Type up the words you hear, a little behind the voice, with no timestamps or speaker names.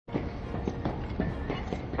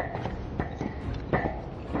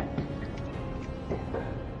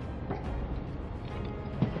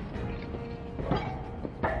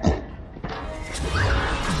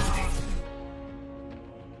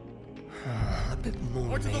bit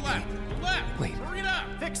more, Or to the maybe. left! Left! Wait. Hurry it up!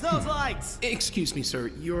 Fix those lights! Excuse me, sir.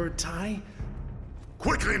 Your tie?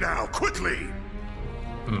 Quickly now, quickly!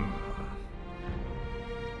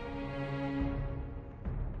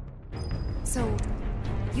 So,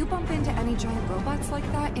 you bump into any giant robots like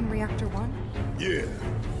that in Reactor 1? Yeah,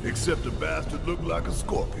 except the bastard looked like a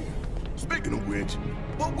scorpion. Speaking of which,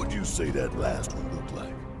 what would you say that last one looked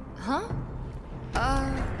like? Huh?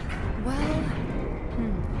 Well...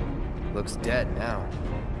 Looks dead now.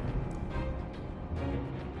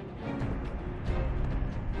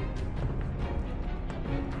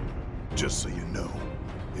 Just so you know,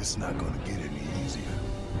 it's not gonna get any easier.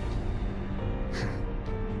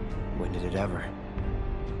 When did it ever?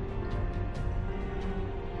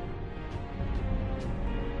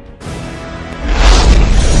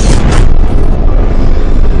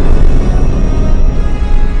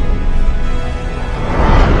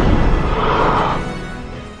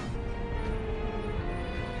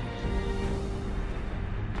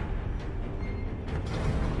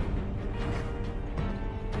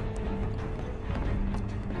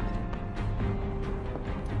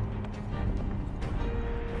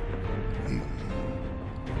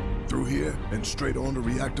 Through here and straight on to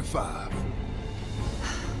Reactor 5.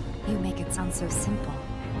 You make it sound so simple.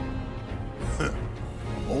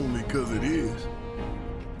 Only 'cause it is.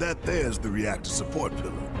 That there's the reactor support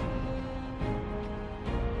pillar.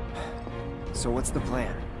 So what's the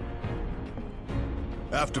plan?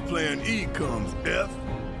 After plan E comes F,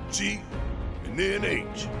 G, and then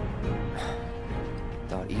H.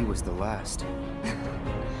 Thought E was the last.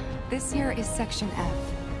 This here is Section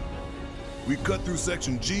F. We cut through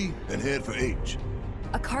section G and head for H.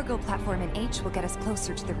 A cargo platform in H will get us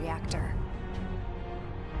closer to the reactor.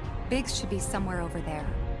 Biggs should be somewhere over there.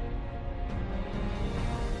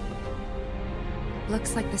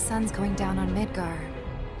 Looks like the sun's going down on Midgar.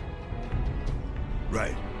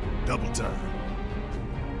 Right. Double time.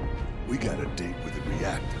 We got a date with the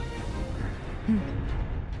reactor.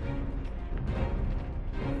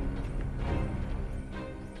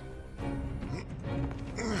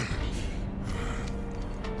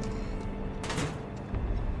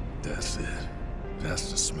 That's it.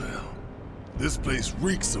 That's the smell. This place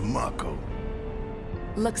reeks of Mako.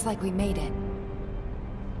 Looks like we made it.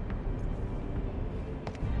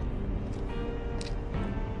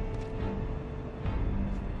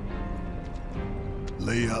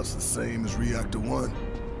 Layout's the same as Reactor 1.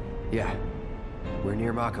 Yeah. We're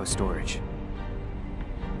near Mako storage.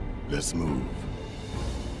 Let's move.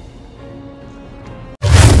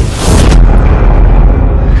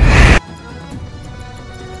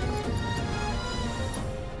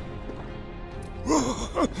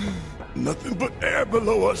 Nothing but air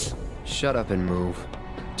below us. Shut up and move.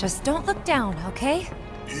 Just don't look down, okay?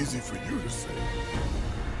 Easy for you to say.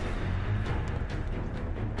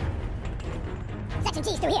 Section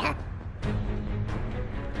G's through here.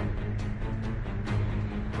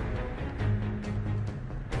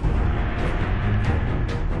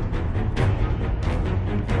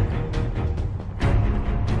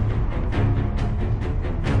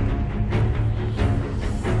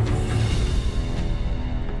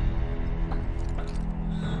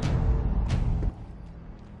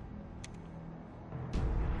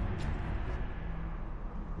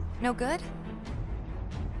 No good?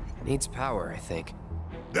 Needs power, I think.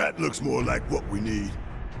 That looks more like what we need.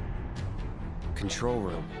 Control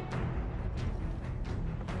room.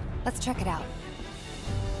 Let's check it out.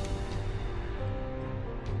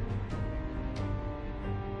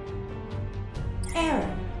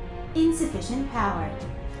 Error. Insufficient power.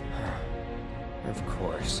 Of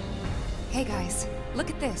course. Hey guys,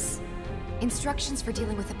 look at this. Instructions for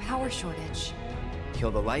dealing with a power shortage.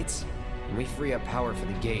 Kill the lights, and we free up power for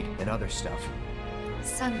the gate and other stuff.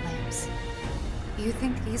 Sun lamps. You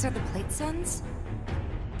think these are the plate suns?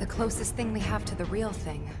 The closest thing we have to the real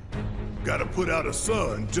thing. Gotta put out a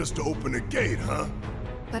sun just to open a gate, huh?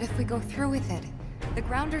 But if we go through with it, the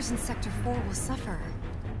grounders in Sector 4 will suffer.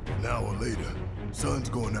 An hour later, sun's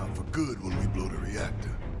going out for good when we blow the reactor.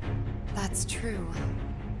 That's true.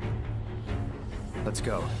 Let's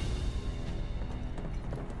go.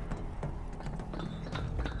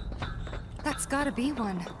 That's gotta be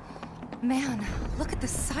one. Man, look at the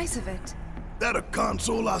size of it. That a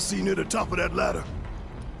console I see near the top of that ladder?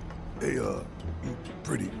 A,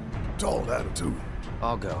 pretty tall ladder, too.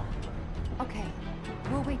 I'll go. Okay,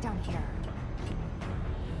 we'll wait down here.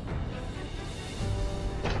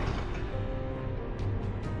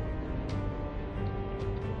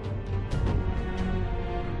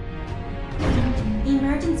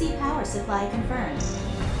 Emergency power supply confirmed.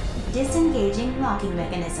 Disengaging locking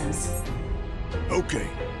mechanisms. Okay,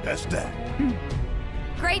 that's that.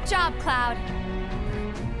 Great job, Cloud.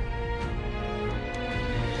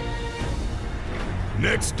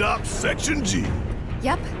 Next stop, Section G.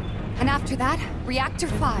 Yep. And after that, Reactor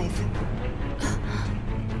 5.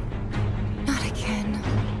 Not again.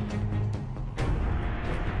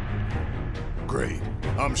 Great.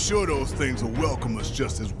 I'm sure those things will welcome us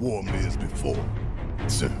just as warmly as before.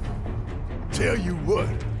 Tell you what,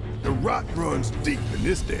 the rot runs deep in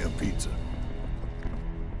this damn pizza.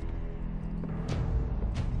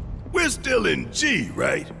 We're still in G,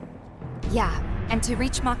 right? Yeah, and to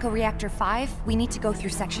reach Mako Reactor 5, we need to go through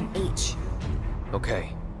Section H.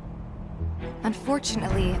 Okay.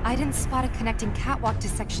 Unfortunately, I didn't spot a connecting catwalk to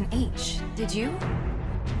Section H. Did you?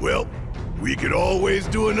 Well, we could always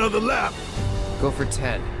do another lap. Go for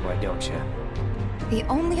 10, why don't you? The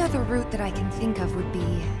only other route that I can think of would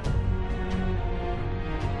be...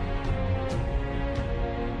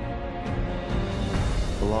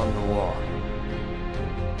 Along the wall.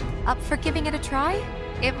 Up for giving it a try?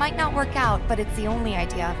 It might not work out, but it's the only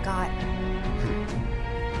idea I've got.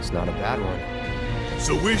 It's not a bad one.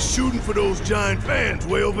 So we're shooting for those giant fans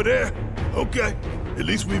way over there? Okay. At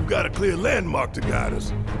least we've got a clear landmark to guide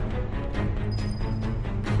us.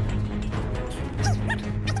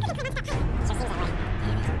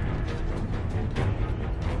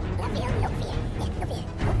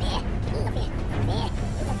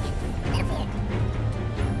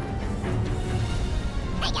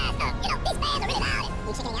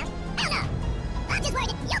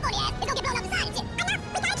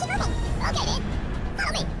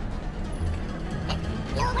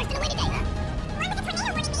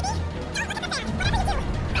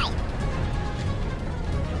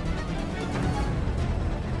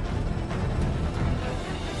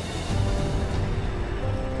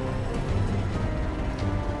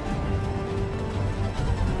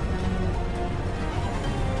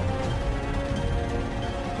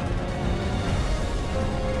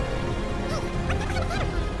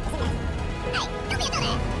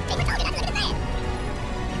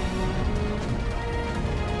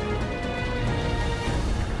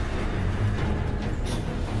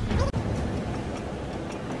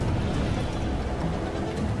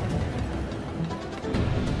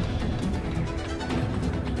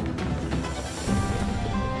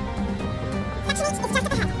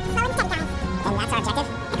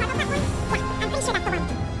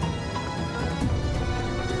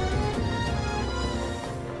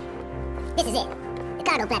 This is it. The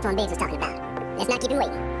cargo platform Biggs was talking about. Let's not keep him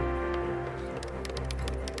waiting.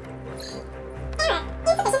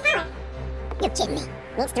 Insufficient power. You're kidding me.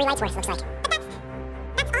 Needs 3 lights worth, looks like. But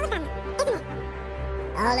that's all of them, isn't it?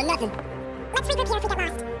 All or nothing. Let's regroup here if we get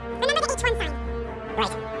lost. Remember the H1 sign.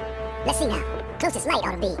 Right. Let's see now. Closest light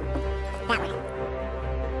ought to be that one.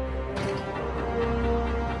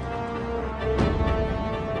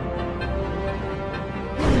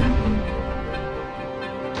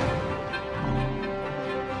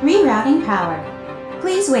 Rerouting power.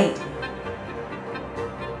 Please wait.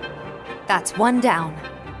 That's 1 down.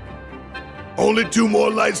 Only 2 more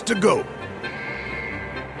lights to go.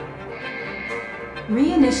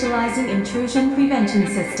 Reinitializing intrusion prevention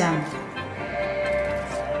system.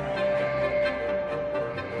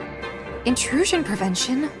 Intrusion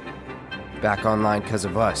prevention? Back online because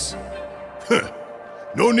of us.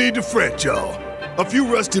 No need to fret, y'all. A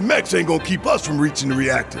few rusty mechs ain't gonna keep us from reaching the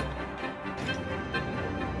reactor.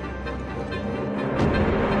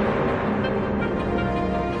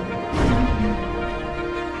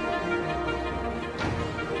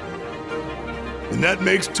 And that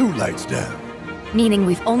makes 2 lights down. Meaning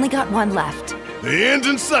we've only got 1 left. The end's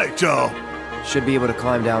in sight, y'all. Should be able to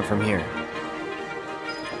climb down from here.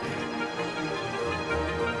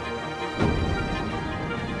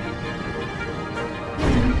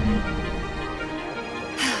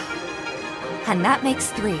 And that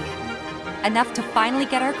makes 3. Enough to finally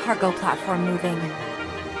get our cargo platform moving.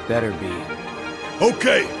 Better be.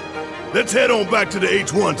 Okay, let's head on back to the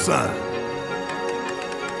H1 sign.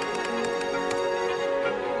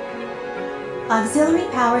 Auxiliary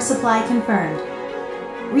power supply confirmed.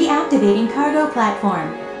 Reactivating cargo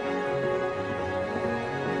platform.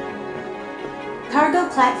 Cargo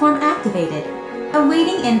platform activated.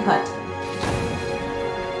 Awaiting input.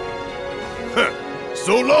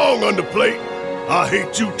 So long, underplate. I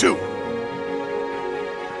hate you too.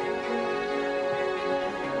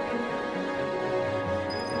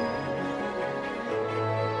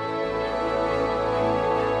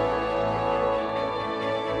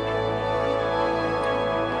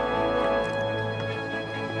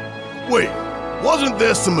 Wait, wasn't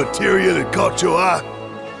there some materia that caught your eye?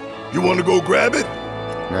 You want to go grab it?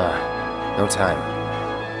 Nah, no time.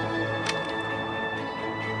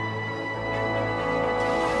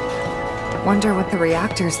 Wonder what the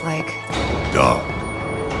reactor's like. Dark,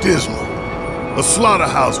 dismal. A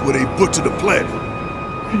slaughterhouse where they butcher the planet.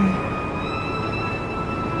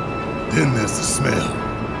 Then there's the smell.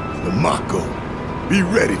 The Mako. Be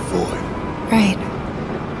ready for it. Right.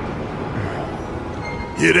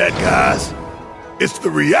 Hear that, guys? It's the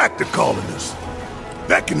reactor calling us.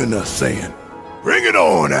 Beckoning us, saying, "Bring it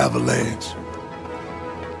on, Avalanche."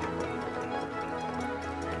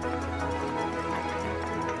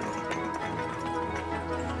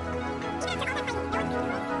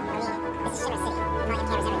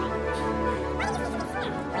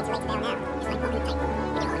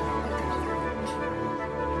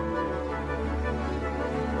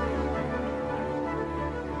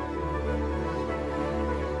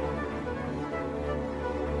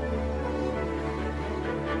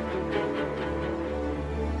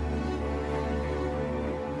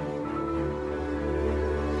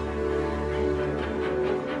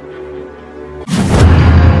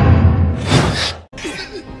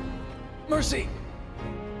 Mercy!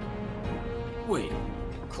 Wait,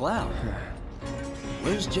 Cloud?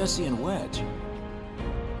 Where's Jesse and Wedge?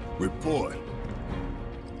 Report.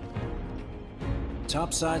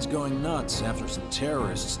 Topside's going nuts after some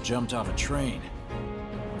terrorists jumped off a train.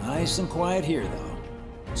 Nice and quiet here, though.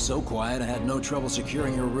 So quiet I had no trouble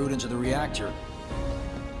securing your route into the reactor.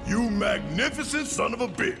 You magnificent son of a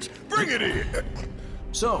bitch! Bring it in!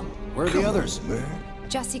 So, where are the others? Come on, man.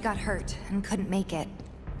 Jesse got hurt and couldn't make it.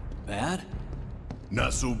 Bad?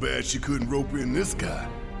 Not so bad she couldn't rope in this guy.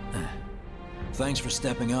 Thanks for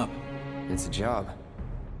stepping up. It's a job.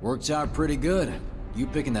 Worked out pretty good. You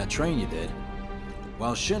picking that train you did.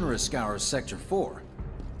 While Shinra scours Sector 4,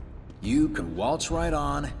 you could waltz right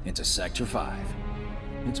on into Sector 5.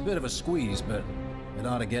 It's a bit of a squeeze, but it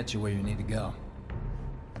ought to get you where you need to go.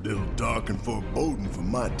 Little dark and foreboding for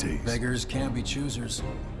my taste. Beggars can't be choosers.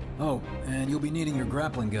 Oh, and you'll be needing your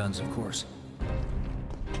grappling guns, of course.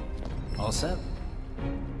 All set?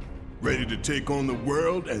 Ready to take on the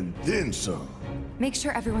world and then some. Make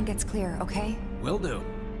sure everyone gets clear, okay? Will do.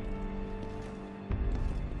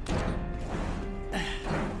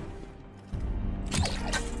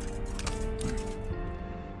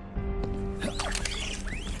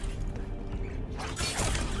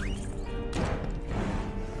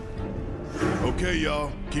 Okay,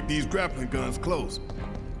 y'all. Keep these grappling guns close.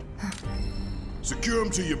 Secure them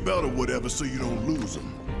to your belt or whatever so you don't lose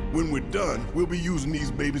them. When we're done, we'll be using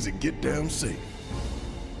these babies to get down safe.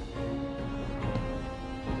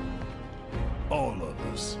 All of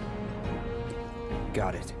us.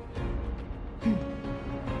 Got it.